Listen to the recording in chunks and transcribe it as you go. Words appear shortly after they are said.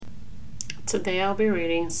Today I'll be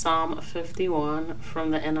reading Psalm 51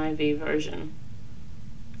 from the NIV version.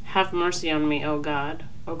 Have mercy on me, O God,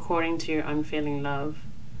 according to your unfailing love.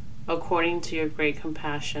 According to your great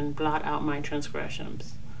compassion, blot out my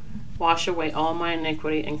transgressions. Wash away all my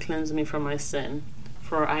iniquity and cleanse me from my sin.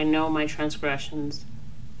 For I know my transgressions,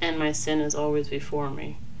 and my sin is always before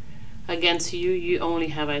me. Against you only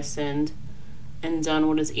have I sinned, and done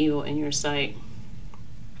what is evil in your sight.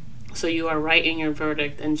 So you are right in your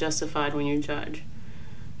verdict and justified when you judge.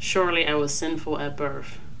 Surely I was sinful at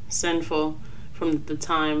birth, sinful from the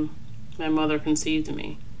time my mother conceived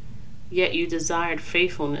me. Yet you desired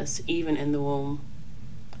faithfulness even in the womb.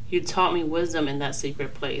 You taught me wisdom in that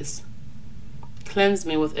secret place. Cleanse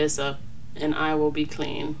me with hyssop, and I will be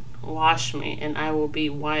clean. Wash me, and I will be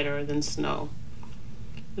whiter than snow.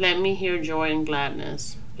 Let me hear joy and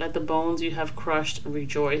gladness. Let the bones you have crushed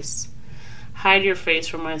rejoice. Hide your face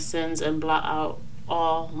from my sins and blot out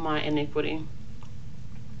all my iniquity.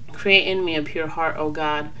 Create in me a pure heart, O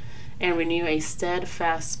God, and renew a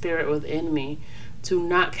steadfast spirit within me. Do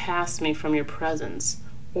not cast me from your presence,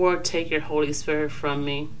 or take your Holy Spirit from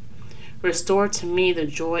me. Restore to me the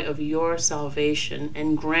joy of your salvation,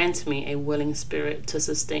 and grant me a willing spirit to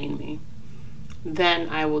sustain me. Then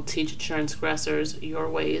I will teach transgressors your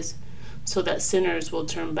ways, so that sinners will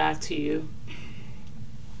turn back to you.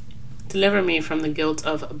 Deliver me from the guilt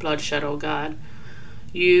of bloodshed, O God.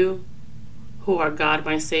 You who are God,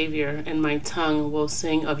 my Savior, and my tongue will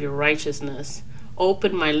sing of your righteousness.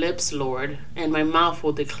 Open my lips, Lord, and my mouth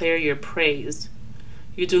will declare your praise.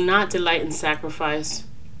 You do not delight in sacrifice,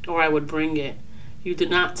 or I would bring it. You do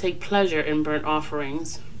not take pleasure in burnt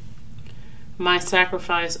offerings. My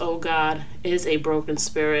sacrifice, O God, is a broken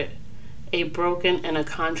spirit. A broken and a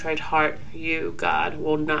contrite heart you, God,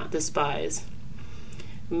 will not despise.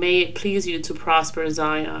 May it please you to prosper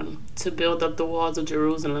Zion, to build up the walls of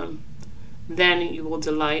Jerusalem. Then you will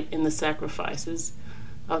delight in the sacrifices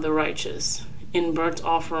of the righteous, in burnt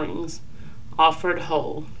offerings offered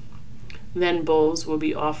whole. Then bulls will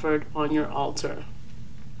be offered on your altar.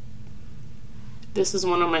 This is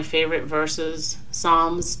one of my favorite verses,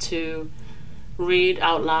 Psalms, to read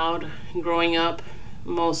out loud growing up,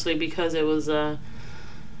 mostly because it was on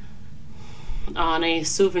a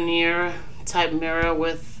souvenir type mirror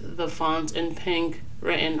with the font in pink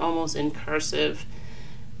written almost in cursive,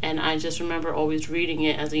 and I just remember always reading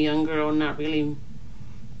it as a young girl, not really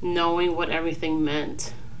knowing what everything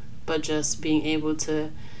meant, but just being able to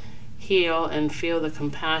heal and feel the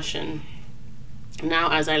compassion.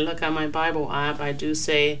 Now as I look at my Bible app, I do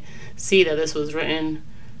see that this was written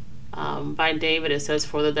by David. It says,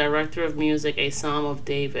 for the director of music, a psalm of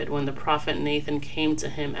David, when the prophet Nathan came to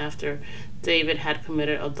him after David had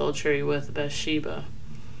committed adultery with Bathsheba.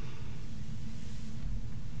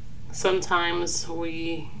 Sometimes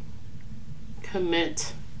we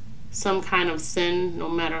commit some kind of sin, no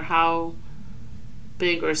matter how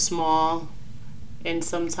big or small, and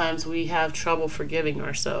sometimes we have trouble forgiving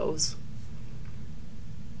ourselves.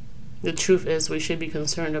 The truth is, we should be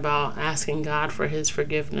concerned about asking God for his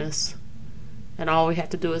forgiveness, and all we have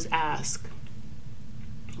to do is ask.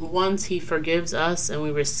 Once he forgives us and we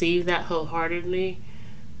receive that wholeheartedly,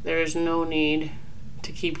 there is no need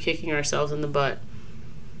to keep kicking ourselves in the butt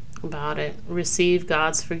about it. Receive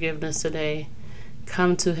God's forgiveness today.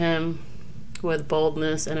 Come to him with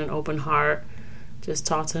boldness and an open heart. Just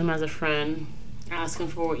talk to him as a friend. Ask him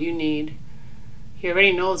for what you need. He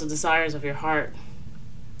already knows the desires of your heart.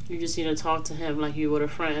 You just need to talk to him like you would a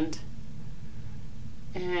friend.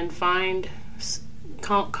 And find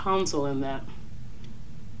counsel in that.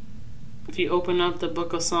 If you open up the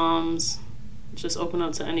book of Psalms, just open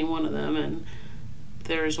up to any one of them, and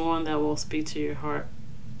there's one that will speak to your heart.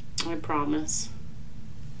 I promise.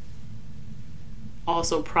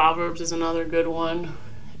 Also, Proverbs is another good one.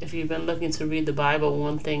 If you've been looking to read the Bible,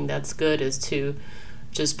 one thing that's good is to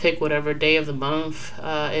just pick whatever day of the month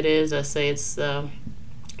it is. I say it's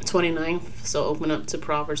 29th, so open up to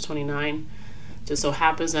Proverbs 29. Just so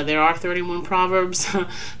happens that there are 31 Proverbs,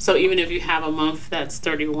 so even if you have a month that's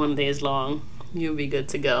 31 days long, you'll be good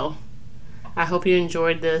to go. I hope you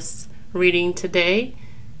enjoyed this reading today,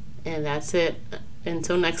 and that's it.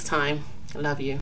 Until next time, I love you.